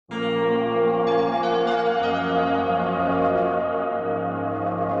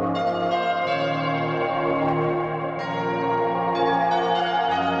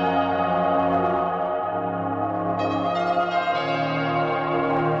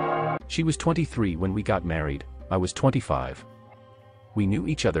She was 23 when we got married, I was 25. We knew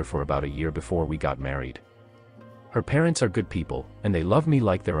each other for about a year before we got married. Her parents are good people, and they love me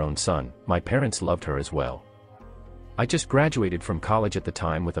like their own son. My parents loved her as well. I just graduated from college at the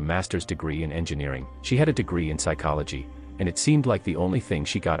time with a master's degree in engineering. She had a degree in psychology, and it seemed like the only thing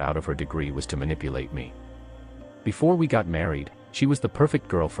she got out of her degree was to manipulate me. Before we got married, she was the perfect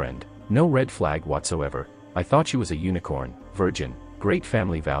girlfriend, no red flag whatsoever. I thought she was a unicorn, virgin, great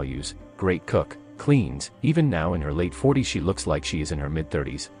family values, great cook, cleans. Even now in her late 40s she looks like she is in her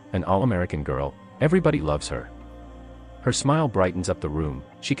mid-30s, an all-American girl. Everybody loves her. Her smile brightens up the room.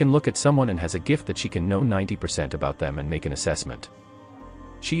 She can look at someone and has a gift that she can know 90% about them and make an assessment.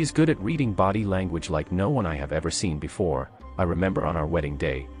 She is good at reading body language like no one I have ever seen before. I remember on our wedding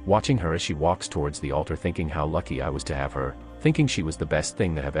day, watching her as she walks towards the altar thinking how lucky I was to have her, thinking she was the best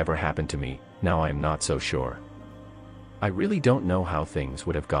thing that have ever happened to me. Now I am not so sure. I really don't know how things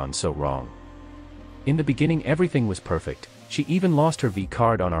would have gone so wrong. In the beginning everything was perfect. She even lost her V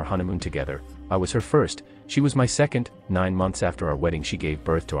card on our honeymoon together. I was her first, she was my second. 9 months after our wedding she gave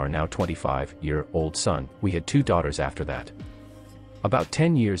birth to our now 25-year-old son. We had 2 daughters after that. About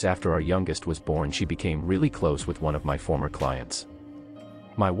 10 years after our youngest was born she became really close with one of my former clients.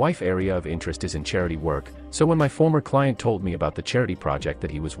 My wife's area of interest is in charity work, so when my former client told me about the charity project that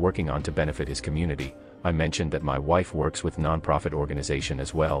he was working on to benefit his community, I mentioned that my wife works with non-profit organization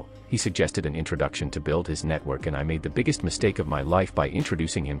as well. He suggested an introduction to build his network and I made the biggest mistake of my life by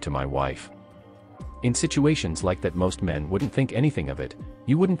introducing him to my wife. In situations like that most men wouldn't think anything of it.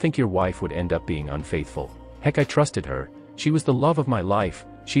 You wouldn't think your wife would end up being unfaithful. Heck, I trusted her. She was the love of my life.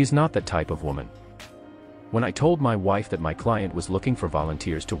 She is not that type of woman. When I told my wife that my client was looking for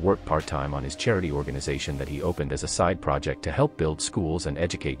volunteers to work part-time on his charity organization that he opened as a side project to help build schools and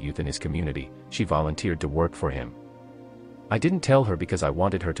educate youth in his community, she volunteered to work for him. I didn't tell her because I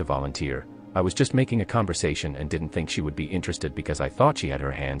wanted her to volunteer. I was just making a conversation and didn't think she would be interested because I thought she had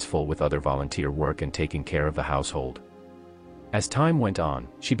her hands full with other volunteer work and taking care of the household. As time went on,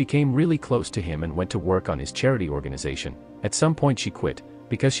 she became really close to him and went to work on his charity organization. At some point she quit,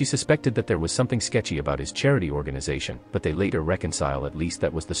 because she suspected that there was something sketchy about his charity organization, but they later reconcile. At least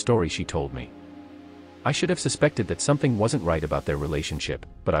that was the story she told me. I should have suspected that something wasn't right about their relationship,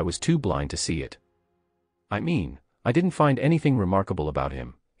 but I was too blind to see it. I mean, I didn't find anything remarkable about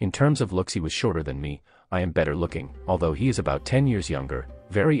him. In terms of looks he was shorter than me. I am better looking, although he is about 10 years younger,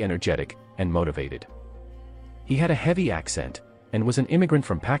 very energetic, and motivated. He had a heavy accent, and was an immigrant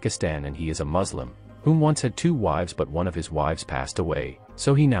from Pakistan, and he is a Muslim, whom once had 2 wives but one of his wives passed away,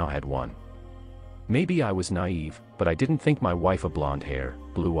 so he now had 1. Maybe I was naive, but I didn't think my wife, a blonde hair,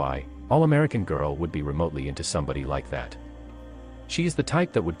 blue eye, all-American girl, would be remotely into somebody like that. She is the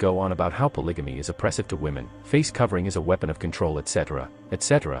type that would go on about how polygamy is oppressive to women, face covering is a weapon of control, etc.,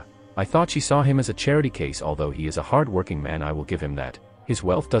 etc. I thought she saw him as a charity case. Although he is a hard-working man, I will give him that. His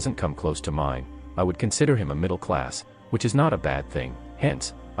wealth doesn't come close to mine. I would consider him a middle class, which is not a bad thing.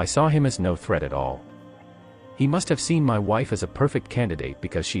 Hence, I saw him as no threat at all. He must have seen my wife as a perfect candidate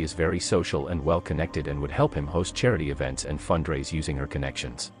because she is very social and well-connected and would help him host charity events and fundraise using her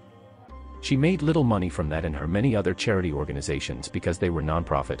connections. She made little money from that and her many other charity organizations because they were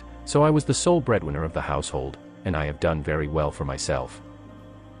non-profit, so I was the sole breadwinner of the household, and I have done very well for myself.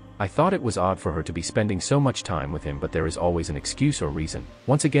 I thought it was odd for her to be spending so much time with him, but there is always an excuse or reason.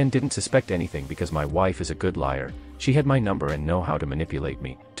 Once again, didn't suspect anything because my wife is a good liar. She had my number and know how to manipulate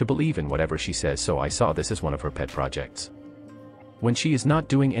me, to believe in whatever she says, so I saw this as one of her pet projects. When she is not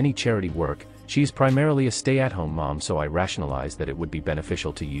doing any charity work, she is primarily a stay-at-home mom, so I rationalized that it would be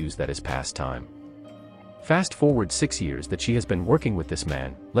beneficial to use that as pastime. Fast forward 6 years that she has been working with this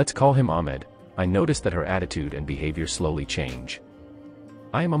man, let's call him Ahmed. I noticed that her attitude and behavior slowly change.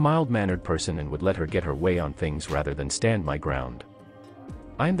 I am a mild-mannered person and would let her get her way on things rather than stand my ground.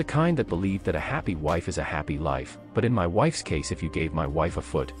 I am the kind that believe that a happy wife is a happy life, but in my wife's case, if you gave my wife a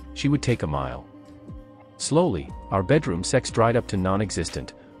foot, she would take a mile. Slowly, our bedroom sex dried up to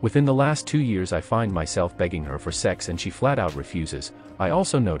non-existent. Within the last 2 years I find myself begging her for sex and she flat out refuses. I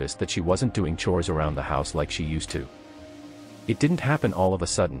also noticed that she wasn't doing chores around the house like she used to. It didn't happen all of a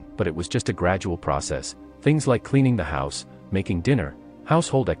sudden, but it was just a gradual process. Things like cleaning the house, making dinner,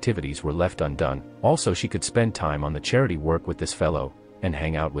 household activities were left undone. Also, she could spend time on the charity work with this fellow, and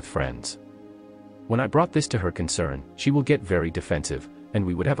hang out with friends. When I brought this to her concern, she will get very defensive, and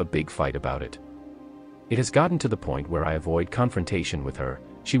we would have a big fight about it. It has gotten to the point where I avoid confrontation with her.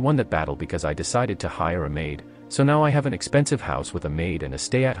 She won that battle because I decided to hire a maid, so now I have an expensive house with a maid and a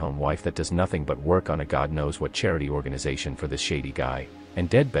stay-at-home wife that does nothing but work on a god knows what charity organization for this shady guy, and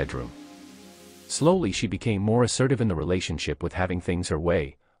dead bedroom. Slowly she became more assertive in the relationship with having things her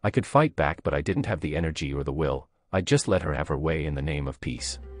way. I could fight back, but I didn't have the energy or the will. I just let her have her way in the name of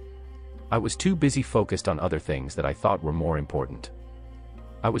peace. I was too busy focused on other things that I thought were more important.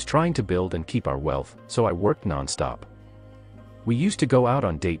 I was trying to build and keep our wealth, so I worked non-stop. We used to go out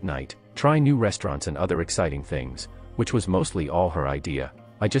on date night, try new restaurants and other exciting things, which was mostly all her idea.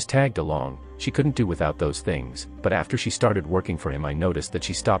 I just tagged along. She couldn't do without those things, but after she started working for him I noticed that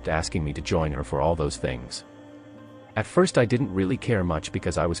she stopped asking me to join her for all those things. At first I didn't really care much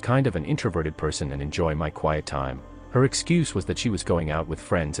because I was kind of an introverted person and enjoy my quiet time. Her excuse was that she was going out with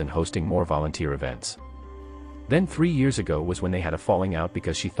friends and hosting more volunteer events. Then 3 years ago was when they had a falling out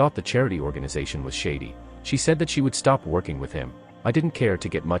because she thought the charity organization was shady. She said that she would stop working with him. I didn't care to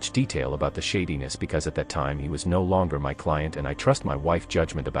get much detail about the shadiness because at that time he was no longer my client and I trust my wife's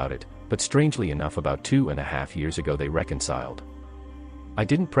judgment about it, but strangely enough about 2.5 years ago they reconciled. I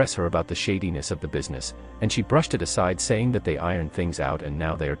didn't press her about the shadiness of the business, and she brushed it aside saying that they ironed things out and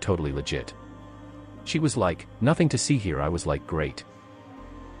now they are totally legit. She was like, "Nothing to see here." I was like, "Great."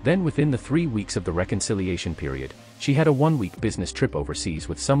 Then within the 3 weeks of the reconciliation period, she had a 1-week business trip overseas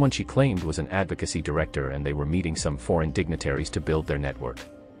with someone she claimed was an advocacy director and they were meeting some foreign dignitaries to build their network.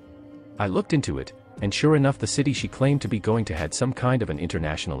 I looked into it, and sure enough the city she claimed to be going to had some kind of an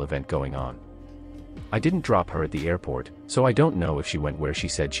international event going on. I didn't drop her at the airport, so I don't know if she went where she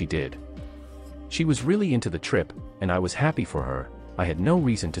said she did. She was really into the trip, and I was happy for her. I had no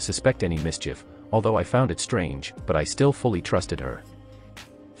reason to suspect any mischief, although I found it strange, but I still fully trusted her.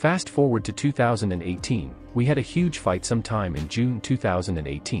 Fast forward to 2018, we had a huge fight sometime in June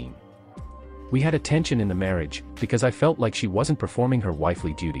 2018. We had a tension in the marriage, because I felt like she wasn't performing her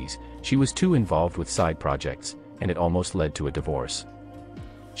wifely duties, she was too involved with side projects, and it almost led to a divorce.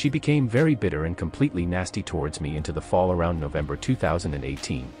 She became very bitter and completely nasty towards me into the fall around November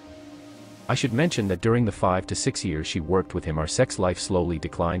 2018. I should mention that during the 5 to 6 years she worked with him our sex life slowly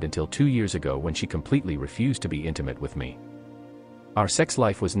declined until 2 years ago when she completely refused to be intimate with me. Our sex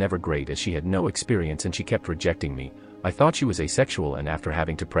life was never great as she had no experience and she kept rejecting me. I thought she was asexual, and after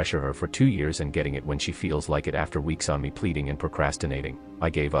having to pressure her for 2 years and getting it when she feels like it after weeks on me pleading and procrastinating, I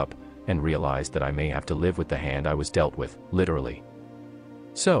gave up, and realized that I may have to live with the hand I was dealt with, literally.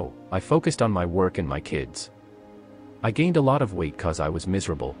 So, I focused on my work and my kids. I gained a lot of weight cause I was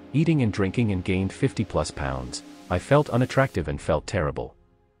miserable, eating and drinking, and gained 50+ pounds. I felt unattractive and felt terrible.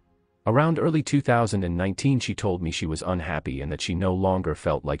 Around early 2019 she told me she was unhappy and that she no longer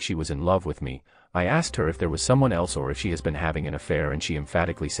felt like she was in love with me. I asked her if there was someone else or if she has been having an affair, and she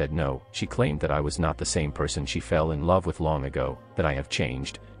emphatically said no. She claimed that I was not the same person she fell in love with long ago, that I have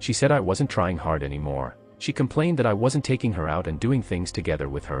changed. She said I wasn't trying hard anymore. She complained that I wasn't taking her out and doing things together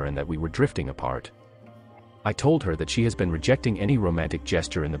with her and that we were drifting apart. I told her that she has been rejecting any romantic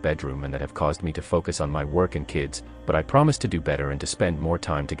gesture in the bedroom and that have caused me to focus on my work and kids, but I promised to do better and to spend more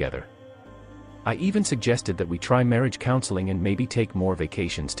time together. I even suggested that we try marriage counseling and maybe take more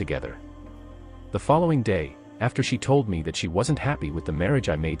vacations together. The following day, after she told me that she wasn't happy with the marriage,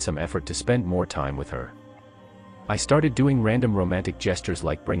 I made some effort to spend more time with her. I started doing random romantic gestures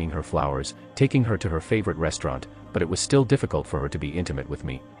like bringing her flowers, taking her to her favorite restaurant, but it was still difficult for her to be intimate with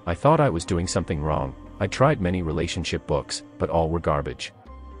me. I thought I was doing something wrong. I tried many relationship books, but all were garbage.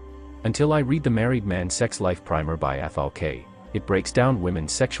 Until I read The Married Man's Sex Life Primer by Athol K. It breaks down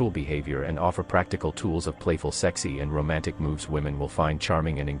women's sexual behavior and offer practical tools of playful, sexy, and romantic moves women will find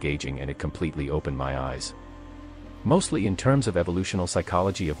charming and engaging, and it completely opened my eyes. Mostly in terms of evolutional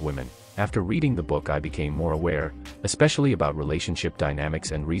psychology of women. After reading the book I became more aware, especially about relationship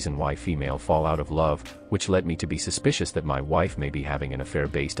dynamics and reason why female fall out of love, which led me to be suspicious that my wife may be having an affair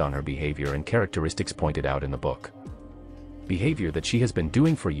based on her behavior and characteristics pointed out in the book. Behavior that she has been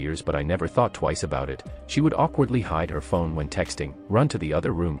doing for years, but I never thought twice about it. She would awkwardly hide her phone when texting, run to the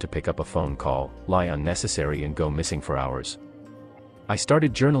other room to pick up a phone call, lie unnecessary, and go missing for hours. I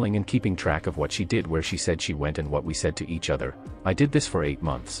started journaling and keeping track of what she did, where she said she went, and what we said to each other. I did this for 8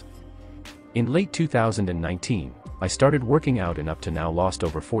 months. In late 2019, I started working out and up to now lost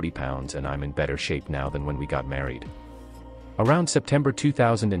over 40 pounds, and I'm in better shape now than when we got married. Around September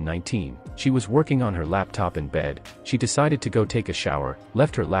 2019, she was working on her laptop in bed. She decided to go take a shower,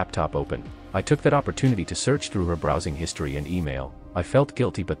 left her laptop open. I took that opportunity to search through her browsing history and email. I felt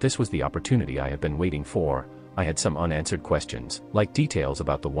guilty, but this was the opportunity I had been waiting for. I had some unanswered questions, like details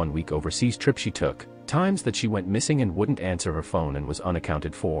about the 1-week overseas trip she took, times that she went missing and wouldn't answer her phone and was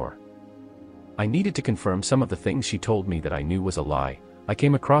unaccounted for. I needed to confirm some of the things she told me that I knew was a lie. I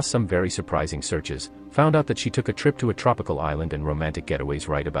came across some very surprising searches, found out that she took a trip to a tropical island and romantic getaways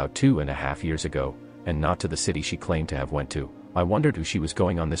right about 2.5 years ago, and not to the city she claimed to have went to. I wondered who she was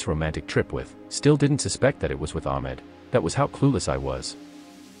going on this romantic trip with, still didn't suspect that it was with Ahmed. That was how clueless I was.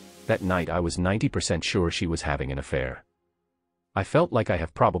 That night I was 90% sure she was having an affair. I felt like I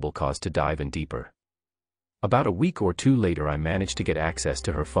have probable cause to dive in deeper. About a week or two later I managed to get access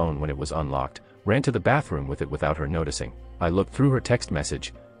to her phone when it was unlocked, ran to the bathroom with it without her noticing. I looked through her text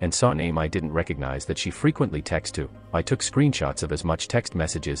message, and saw a name I didn't recognize that she frequently texts to. I took screenshots of as much text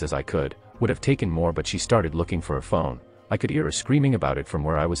messages as I could, would have taken more but she started looking for her phone. I could hear her screaming about it from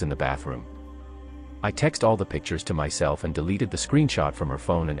where I was in the bathroom. I texted all the pictures to myself and deleted the screenshot from her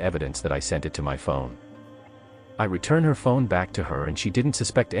phone and evidence that I sent it to my phone. I returned her phone back to her and she didn't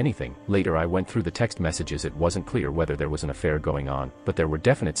suspect anything. Later I went through the text messages. It wasn't clear whether there was an affair going on, but there were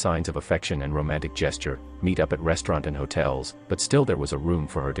definite signs of affection and romantic gesture, meet up at restaurant and hotels, but still there was a room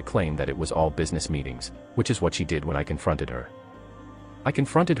for her to claim that it was all business meetings, which is what she did when I confronted her. I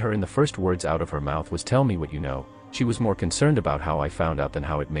confronted her and the first words out of her mouth was, "Tell me what you know." She was more concerned about how I found out than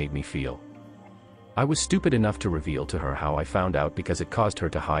how it made me feel. I was stupid enough to reveal to her how I found out because it caused her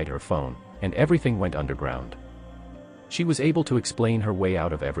to hide her phone, and everything went underground. She was able to explain her way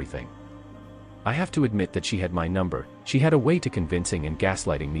out of everything. I have to admit that she had my number. She had a way to convincing and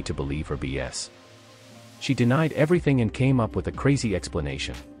gaslighting me to believe her BS. She denied everything and came up with a crazy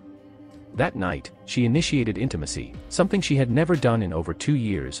explanation. That night, she initiated intimacy, something she had never done in over 2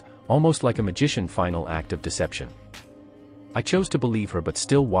 years, almost like a magician final act of deception. I chose to believe her but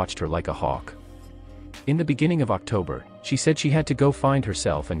still watched her like a hawk. In the beginning of October, she said she had to go find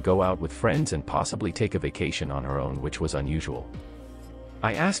herself and go out with friends and possibly take a vacation on her own, which was unusual.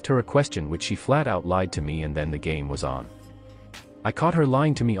 I asked her a question which she flat out lied to me, and then the game was on. I caught her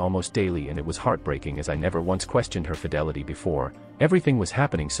lying to me almost daily and it was heartbreaking as I never once questioned her fidelity before. Everything was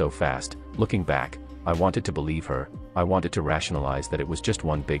happening so fast. Looking back, I wanted to believe her. I wanted to rationalize that it was just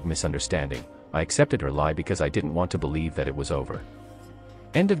one big misunderstanding. I accepted her lie because I didn't want to believe that it was over.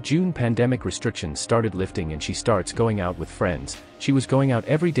 End of June, pandemic restrictions started lifting and she starts going out with friends. She was going out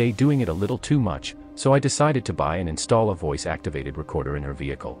every day, doing it a little too much, so I decided to buy and install a voice-activated recorder in her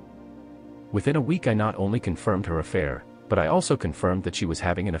vehicle. Within a week I not only confirmed her affair, but I also confirmed that she was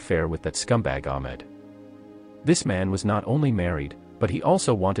having an affair with that scumbag Ahmed. This man was not only married, but he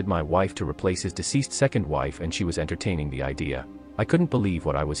also wanted my wife to replace his deceased second wife, and she was entertaining the idea. I couldn't believe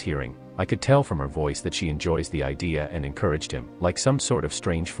what I was hearing. I could tell from her voice that she enjoys the idea and encouraged him, like some sort of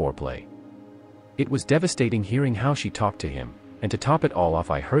strange foreplay. It was devastating hearing how she talked to him, and to top it all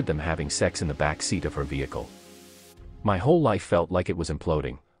off I heard them having sex in the back seat of her vehicle. My whole life felt like it was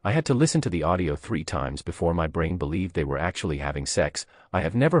imploding. I had to listen to the audio 3 times before my brain believed they were actually having sex. I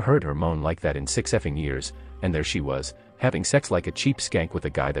have never heard her moan like that in 6 effing years, and there she was, having sex like a cheap skank with a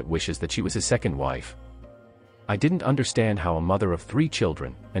guy that wishes that she was his second wife. I didn't understand how a mother of 3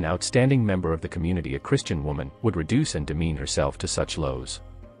 children, an outstanding member of the community, a Christian woman, would reduce and demean herself to such lows.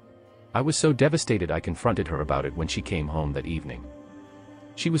 I was so devastated I confronted her about it when she came home that evening.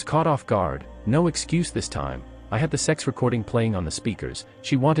 She was caught off guard. No excuse this time. I had the sex recording playing on the speakers.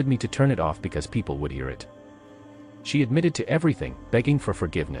 She wanted me to turn it off because people would hear it. She admitted to everything, begging for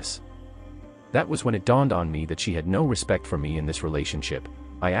forgiveness. That was when it dawned on me that she had no respect for me in this relationship.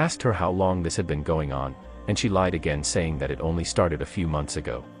 I asked her how long this had been going on, and she lied again, saying that it only started a few months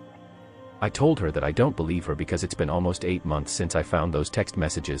ago. I told her that I don't believe her because it's been almost 8 months since I found those text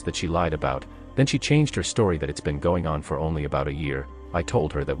messages that she lied about. Then she changed her story that it's been going on for only about a year. I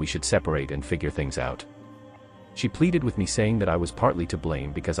told her that we should separate and figure things out. She pleaded with me, saying that I was partly to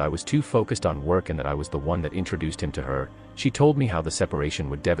blame because I was too focused on work and that I was the one that introduced him to her. She told me how the separation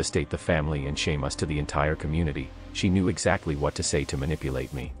would devastate the family and shame us to the entire community. She knew exactly what to say to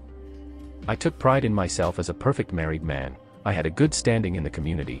manipulate me. I took pride in myself as a perfect married man. I had a good standing in the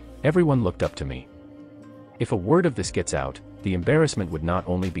community. Everyone looked up to me. If a word of this gets out, the embarrassment would not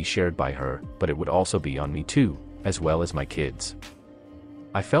only be shared by her, but it would also be on me too, as well as my kids.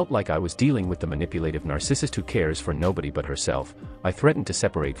 I felt like I was dealing with the manipulative narcissist who cares for nobody but herself. I threatened to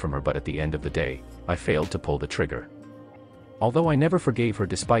separate from her, but at the end of the day, I failed to pull the trigger. Although I never forgave her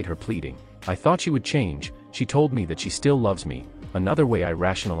despite her pleading, I thought she would change. She told me that she still loves me. Another way I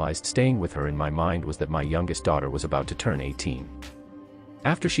rationalized staying with her in my mind was that my youngest daughter was about to turn 18.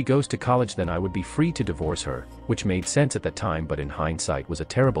 After she goes to college, then I would be free to divorce her, which made sense at that time, but in hindsight was a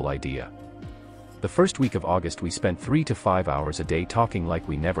terrible idea. The first week of August we spent 3 to 5 hours a day talking like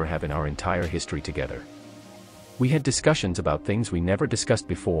we never have in our entire history together. We had discussions about things we never discussed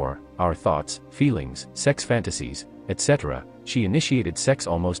before, our thoughts, feelings, sex fantasies, etc. She initiated sex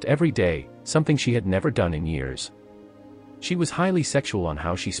almost every day, something she had never done in years. She was highly sexual on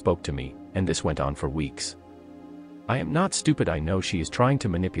how she spoke to me, and this went on for weeks. I am not stupid. I know she is trying to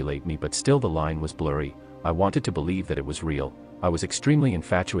manipulate me, but still the line was blurry. I wanted to believe that it was real. I was extremely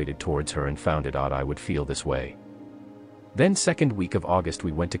infatuated towards her and found it odd I would feel this way. Then second week of August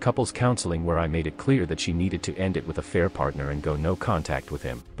we went to couples counseling where I made it clear that she needed to end it with a fair partner and go no contact with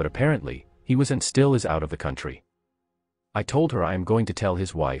him, but apparently, he was and still is out of the country. I told her I am going to tell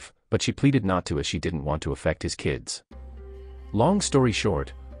his wife, but she pleaded not to as she didn't want to affect his kids. Long story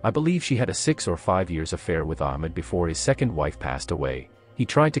short, I believe she had a 6 or 5 years affair with Ahmed before his second wife passed away. He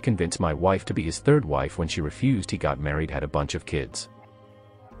tried to convince my wife to be his third wife. When she refused, he got married, had a bunch of kids.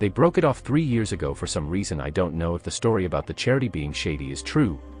 They broke it off 3 years ago for some reason. I don't know if the story about the charity being shady is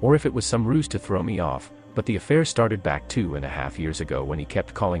true, or if it was some ruse to throw me off, but the affair started back 2.5 years ago when he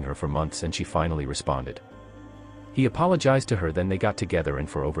kept calling her for months and she finally responded. He apologized to her, then they got together, and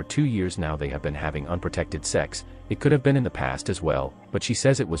for over 2 years now they have been having unprotected sex. It could have been in the past as well, but she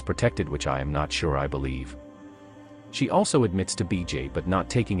says it was protected, which I am not sure I believe. She also admits to BJ but not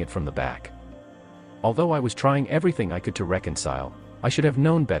taking it from the back. Although I was trying everything I could to reconcile, I should have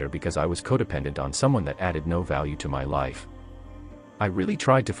known better because I was codependent on someone that added no value to my life. I really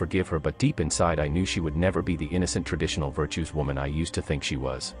tried to forgive her, but deep inside I knew she would never be the innocent traditional virtues woman I used to think she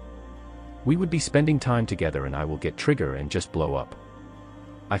was. We would be spending time together and I will get trigger and just blow up.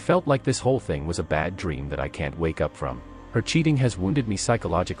 I felt like this whole thing was a bad dream that I can't wake up from. Her cheating has wounded me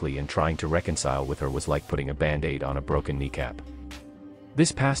psychologically, and trying to reconcile with her was like putting a band-aid on a broken kneecap.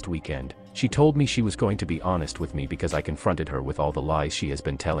 This past weekend, she told me she was going to be honest with me because I confronted her with all the lies she has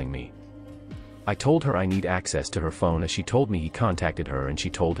been telling me. I told her I need access to her phone as she told me he contacted her and she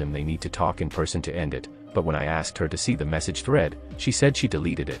told him they need to talk in person to end it, but when I asked her to see the message thread, she said she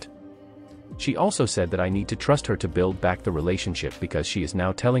deleted it. She also said that I need to trust her to build back the relationship because she is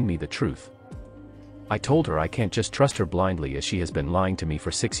now telling me the truth. I told her I can't just trust her blindly as she has been lying to me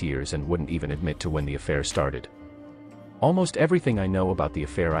for 6 years and wouldn't even admit to when the affair started. Almost everything I know about the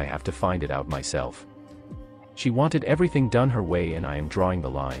affair I have to find it out myself. She wanted everything done her way and I am drawing the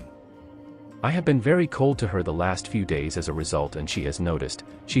line. I have been very cold to her the last few days as a result, and she has noticed.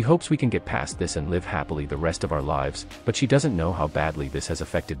 She hopes we can get past this and live happily the rest of our lives, but she doesn't know how badly this has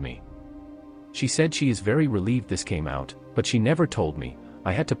affected me. She said she is very relieved this came out, but she never told me.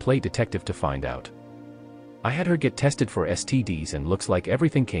 I had to play detective to find out. I had her get tested for STDs and looks like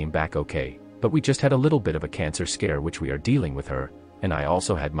everything came back okay, but we just had a little bit of a cancer scare which we are dealing with her, and I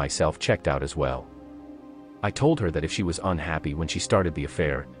also had myself checked out as well. I told her that if she was unhappy when she started the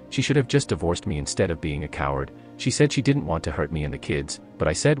affair, she should have just divorced me instead of being a coward. She said she didn't want to hurt me and the kids, but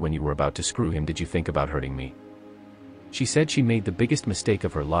I said, when you were about to screw him, did you think about hurting me? She said she made the biggest mistake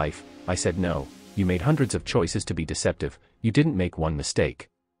of her life. I said no, you made hundreds of choices to be deceptive, you didn't make one mistake.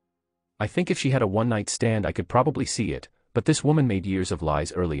 I think if she had a one-night stand I could probably see it, but this woman made years of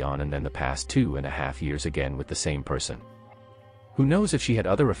lies early on and then the past 2.5 years again with the same person. Who knows if she had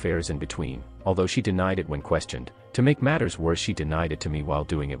other affairs in between, although she denied it when questioned. To make matters worse, she denied it to me while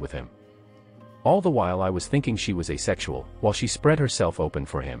doing it with him. All the while I was thinking she was asexual, while she spread herself open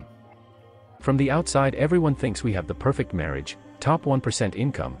for him. From the outside everyone thinks we have the perfect marriage, top 1%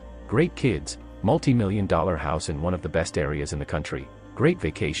 income, great kids, multi-million-dollar house in one of the best areas in the country, great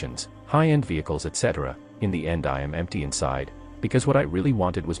vacations, high-end vehicles, etc. In the end I am empty inside, because what I really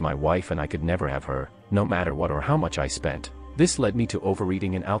wanted was my wife and I could never have her, no matter what or how much I spent. This led me to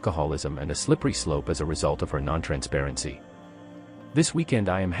overeating and alcoholism and a slippery slope as a result of her non-transparency. This weekend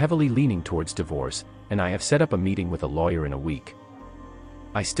I am heavily leaning towards divorce, and I have set up a meeting with a lawyer in a week.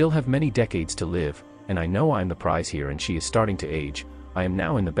 I still have many decades to live, and I know I am the prize here and she is starting to age. I am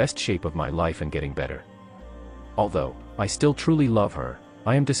now in the best shape of my life and getting better. Although I still truly love her,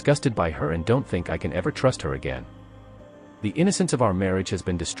 I am disgusted by her and don't think I can ever trust her again. The innocence of our marriage has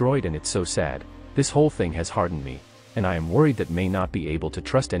been destroyed and it's so sad. This whole thing has hardened me, and I am worried that may not be able to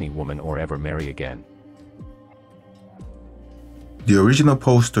trust any woman or ever marry again. The original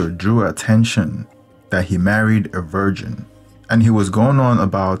poster drew attention that he married a virgin, and he was going on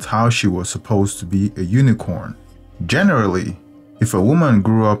about how she was supposed to be a unicorn. Generally, if a woman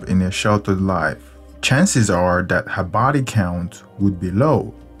grew up in a sheltered life, chances are that her body count would be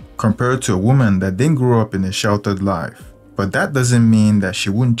low compared to a woman that didn't grow up in a sheltered life. But that doesn't mean that she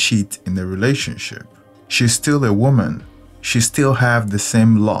wouldn't cheat in a relationship. She's still a woman. She still have the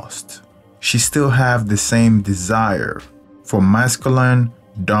same lust. She still have the same desire for masculine,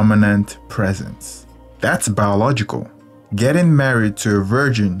 dominant presence. That's biological. Getting married to a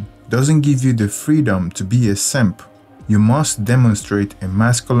virgin doesn't give you the freedom to be a simp. You must demonstrate a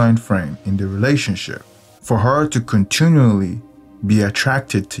masculine frame in the relationship for her to continually be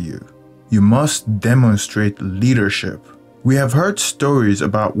attracted to you. You must demonstrate leadership. We have heard stories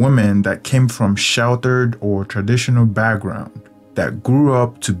about women that came from sheltered or traditional background that grew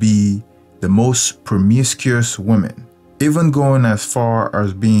up to be the most promiscuous women, even going as far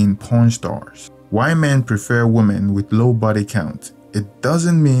as being porn stars. why men prefer women with low body count, it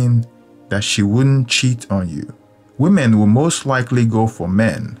doesn't mean that she wouldn't cheat on you. Women will most likely go for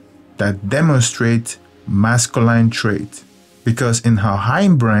men that demonstrate masculine trait, because in her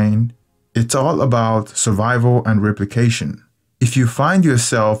hindbrain, it's all about survival and replication. If you find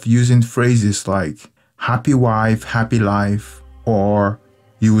yourself using phrases like happy wife, happy life, or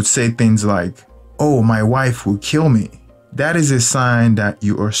you would say things like, oh, my wife will kill me, that is a sign that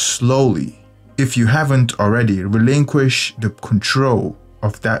you are slowly, if you haven't already, relinquished the control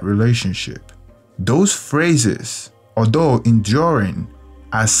of that relationship. Those phrases, although enduring,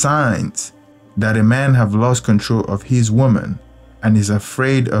 are signs that a man have lost control of his woman and is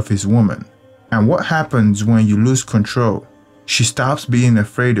afraid of his woman. And what happens when you lose control? She stops being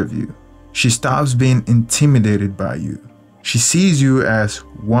afraid of you. She stops being intimidated by you. She sees you as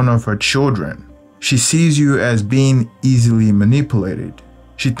one of her children. She sees you as being easily manipulated.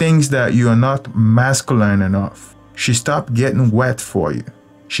 She thinks that you are not masculine enough. She stops getting wet for you.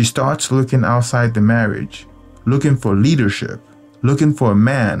 She starts looking outside the marriage, looking for leadership, looking for a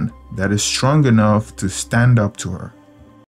man that is strong enough to stand up to her.